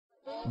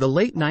The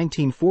late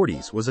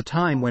 1940s was a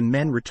time when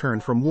men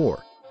returned from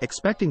war,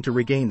 expecting to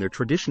regain their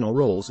traditional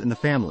roles in the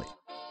family.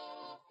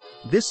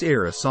 This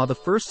era saw the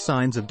first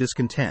signs of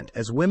discontent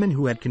as women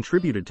who had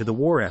contributed to the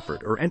war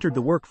effort or entered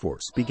the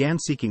workforce began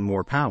seeking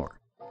more power.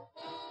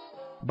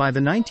 By the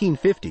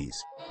 1950s,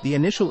 the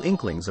initial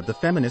inklings of the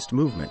feminist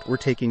movement were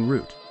taking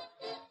root.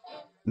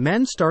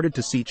 Men started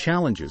to see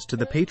challenges to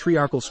the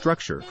patriarchal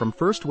structure from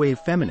first-wave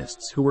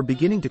feminists who were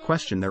beginning to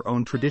question their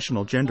own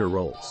traditional gender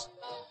roles.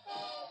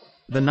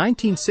 The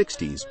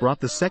 1960s brought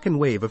the second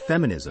wave of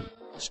feminism,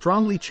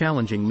 strongly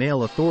challenging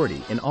male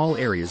authority in all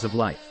areas of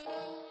life.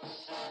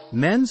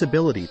 Men's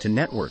ability to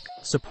network,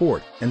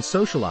 support, and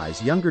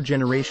socialize younger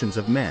generations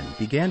of men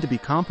began to be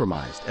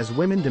compromised as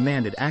women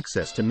demanded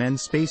access to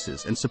men's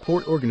spaces and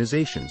support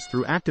organizations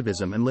through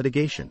activism and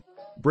litigation,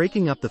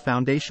 breaking up the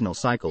foundational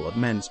cycle of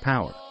men's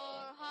power.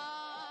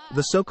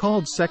 The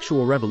so-called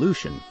sexual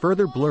revolution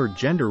further blurred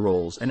gender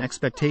roles and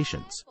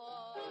expectations.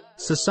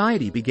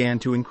 Society began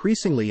to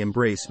increasingly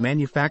embrace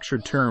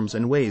manufactured terms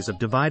and ways of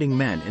dividing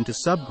men into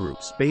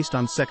subgroups based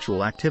on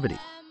sexual activity.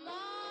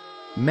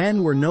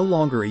 Men were no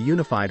longer a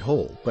unified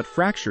whole but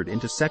fractured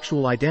into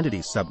sexual identity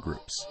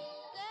subgroups.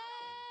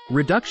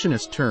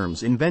 Reductionist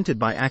terms invented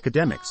by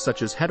academics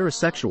such as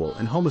heterosexual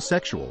and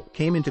homosexual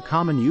came into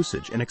common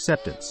usage and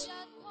acceptance.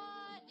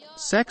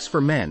 Sex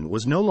for men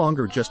was no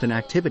longer just an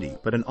activity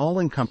but an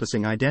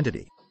all-encompassing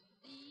identity.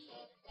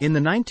 In the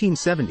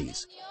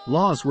 1970s,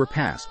 laws were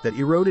passed that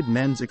eroded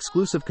men's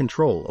exclusive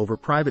control over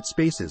private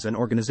spaces and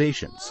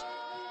organizations.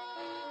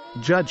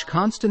 Judge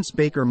Constance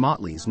Baker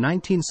Motley's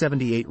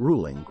 1978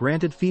 ruling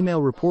granted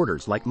female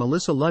reporters like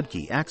Melissa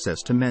Ludke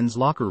access to men's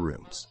locker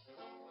rooms.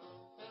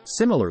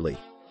 Similarly,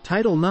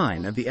 Title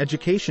IX of the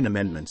Education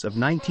Amendments of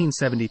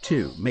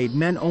 1972 made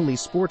men-only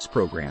sports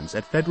programs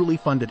at federally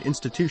funded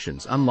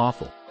institutions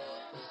unlawful.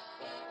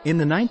 In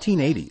the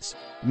 1980s,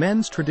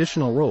 men's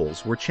traditional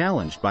roles were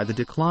challenged by the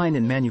decline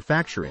in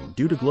manufacturing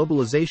due to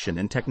globalization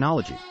and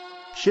technology,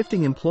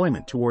 shifting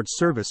employment towards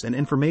service and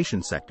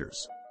information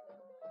sectors.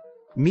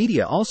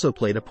 Media also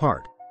played a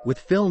part, with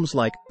films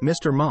like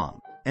Mr. Mom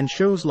and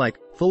shows like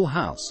Full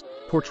House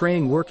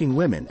portraying working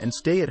women and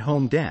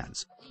stay-at-home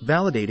dads,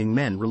 validating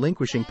men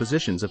relinquishing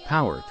positions of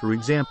power through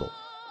example.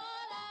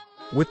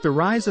 With the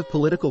rise of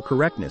political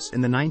correctness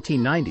in the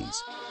 1990s,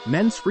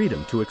 men's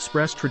freedom to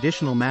express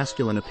traditional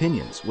masculine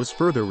opinions was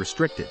further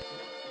restricted.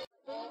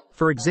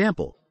 For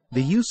example,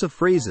 the use of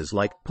phrases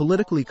like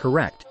politically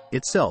correct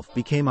itself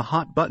became a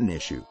hot-button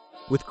issue,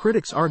 with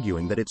critics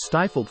arguing that it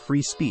stifled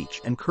free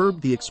speech and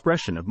curbed the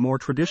expression of more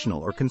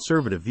traditional or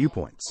conservative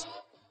viewpoints.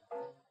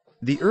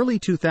 The early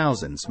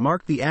 2000s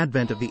marked the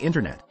advent of the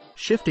internet,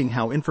 shifting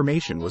how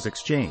information was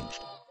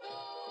exchanged.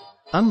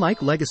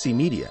 Unlike legacy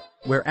media,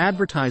 where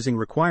advertising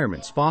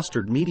requirements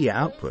fostered media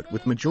output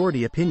with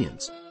majority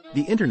opinions,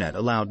 the internet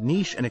allowed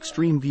niche and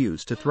extreme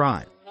views to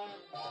thrive.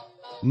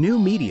 New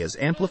media's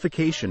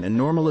amplification and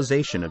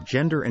normalization of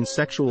gender and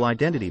sexual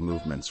identity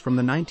movements from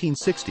the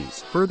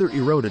 1960s further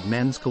eroded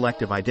men's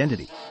collective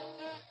identity.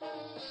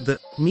 The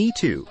Me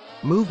Too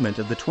movement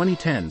of the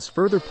 2010s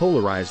further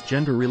polarized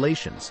gender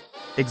relations,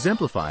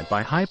 exemplified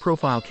by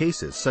high-profile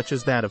cases such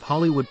as that of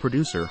Hollywood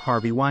producer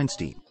Harvey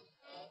Weinstein.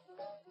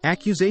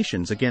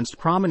 Accusations against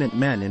prominent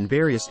men in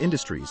various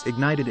industries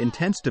ignited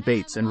intense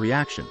debates and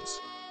reactions.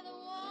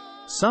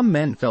 Some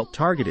men felt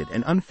targeted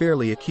and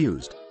unfairly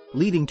accused,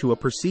 leading to a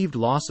perceived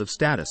loss of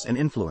status and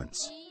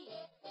influence.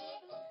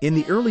 In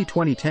the early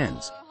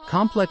 2010s,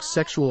 complex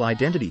sexual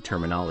identity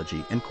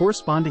terminology and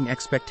corresponding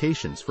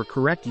expectations for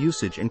correct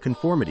usage and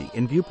conformity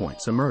in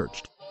viewpoints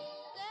emerged.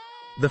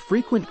 The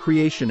frequent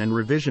creation and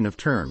revision of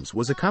terms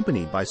was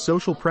accompanied by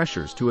social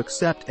pressures to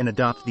accept and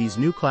adopt these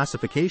new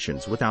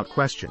classifications without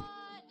question.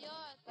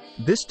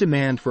 This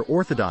demand for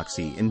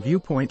orthodoxy in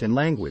viewpoint and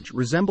language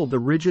resembled the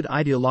rigid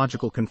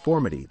ideological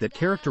conformity that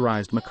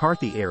characterized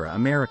McCarthy-era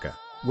America,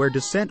 where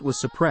dissent was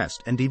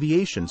suppressed and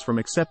deviations from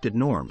accepted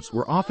norms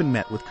were often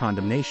met with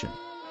condemnation.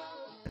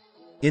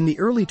 In the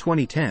early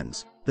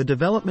 2010s, the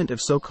development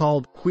of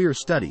so-called queer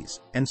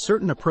studies and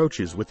certain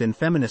approaches within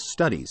feminist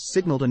studies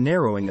signaled a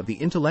narrowing of the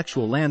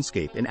intellectual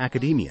landscape in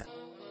academia.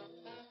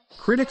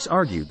 Critics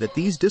argued that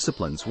these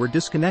disciplines were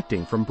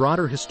disconnecting from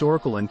broader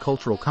historical and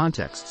cultural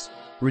contexts,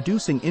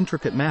 reducing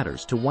intricate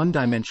matters to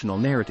one-dimensional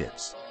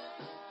narratives.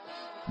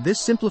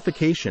 This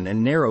simplification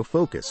and narrow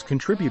focus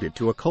contributed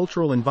to a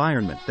cultural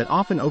environment that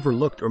often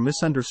overlooked or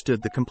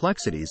misunderstood the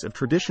complexities of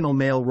traditional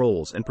male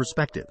roles and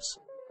perspectives.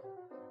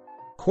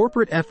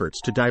 Corporate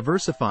efforts to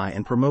diversify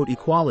and promote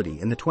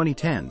equality in the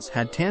 2010s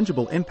had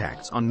tangible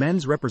impacts on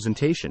men's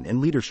representation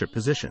in leadership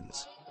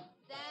positions.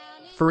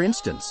 For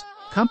instance,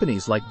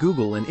 companies like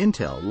Google and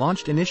Intel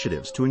launched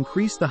initiatives to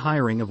increase the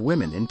hiring of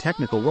women in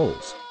technical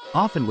roles,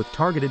 often with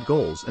targeted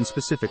goals and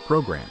specific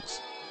programs.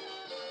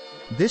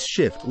 This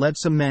shift led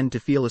some men to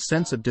feel a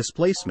sense of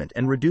displacement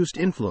and reduced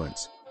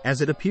influence,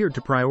 as it appeared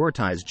to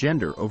prioritize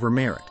gender over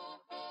merit.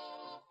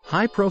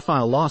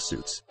 High-profile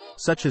lawsuits,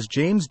 such as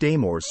James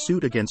Damore's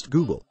suit against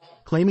Google,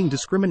 claiming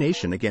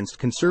discrimination against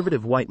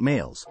conservative white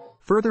males,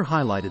 further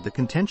highlighted the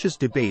contentious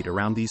debate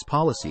around these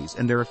policies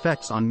and their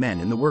effects on men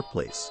in the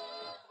workplace.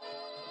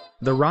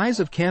 The rise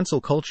of cancel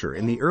culture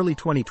in the early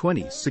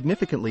 2020s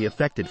significantly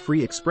affected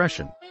free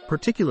expression,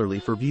 particularly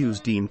for views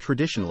deemed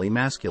traditionally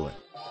masculine.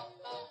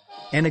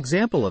 An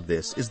example of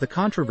this is the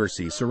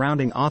controversy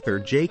surrounding author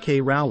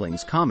J.K.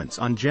 Rowling's comments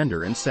on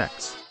gender and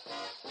sex.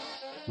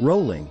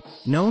 Rowling,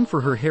 known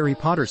for her Harry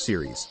Potter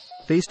series,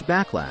 faced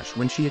backlash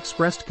when she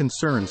expressed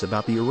concerns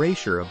about the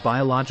erasure of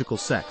biological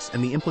sex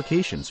and the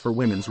implications for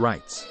women's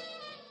rights.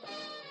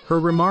 Her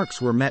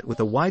remarks were met with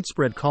a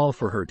widespread call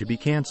for her to be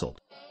cancelled.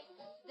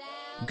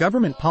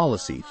 Government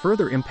policy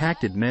further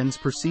impacted men's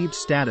perceived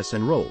status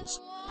and roles,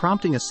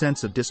 prompting a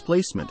sense of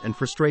displacement and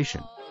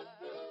frustration.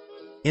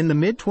 In the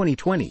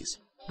mid-2020s,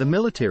 the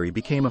military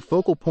became a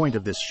focal point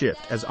of this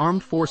shift as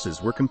armed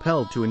forces were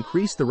compelled to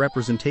increase the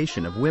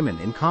representation of women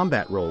in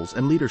combat roles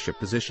and leadership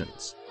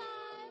positions.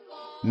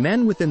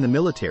 Men within the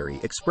military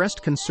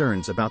expressed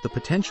concerns about the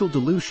potential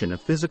dilution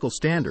of physical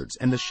standards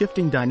and the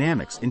shifting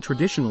dynamics in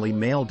traditionally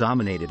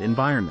male-dominated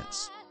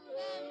environments.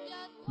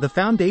 The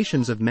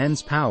foundations of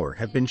men's power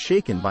have been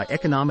shaken by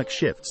economic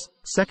shifts,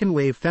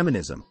 second-wave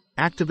feminism,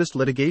 activist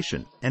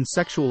litigation, and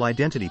sexual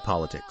identity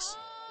politics.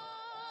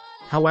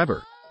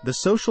 However, the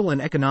social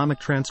and economic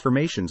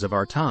transformations of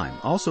our time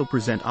also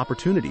present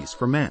opportunities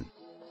for men.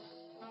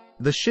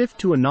 The shift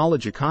to a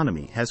knowledge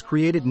economy has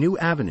created new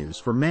avenues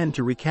for men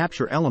to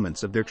recapture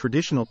elements of their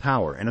traditional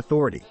power and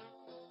authority.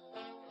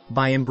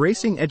 By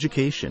embracing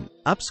education,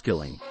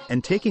 upskilling,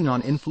 and taking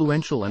on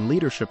influential and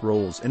leadership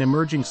roles in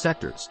emerging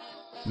sectors,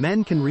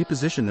 men can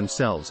reposition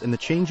themselves in the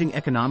changing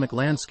economic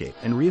landscape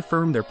and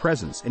reaffirm their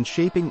presence in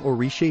shaping or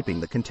reshaping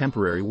the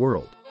contemporary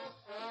world.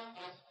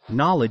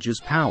 Knowledge is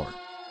power.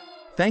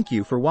 Thank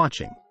you for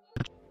watching.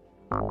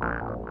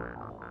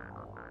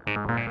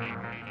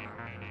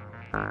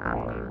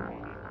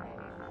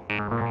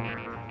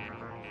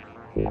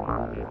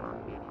 Yeah.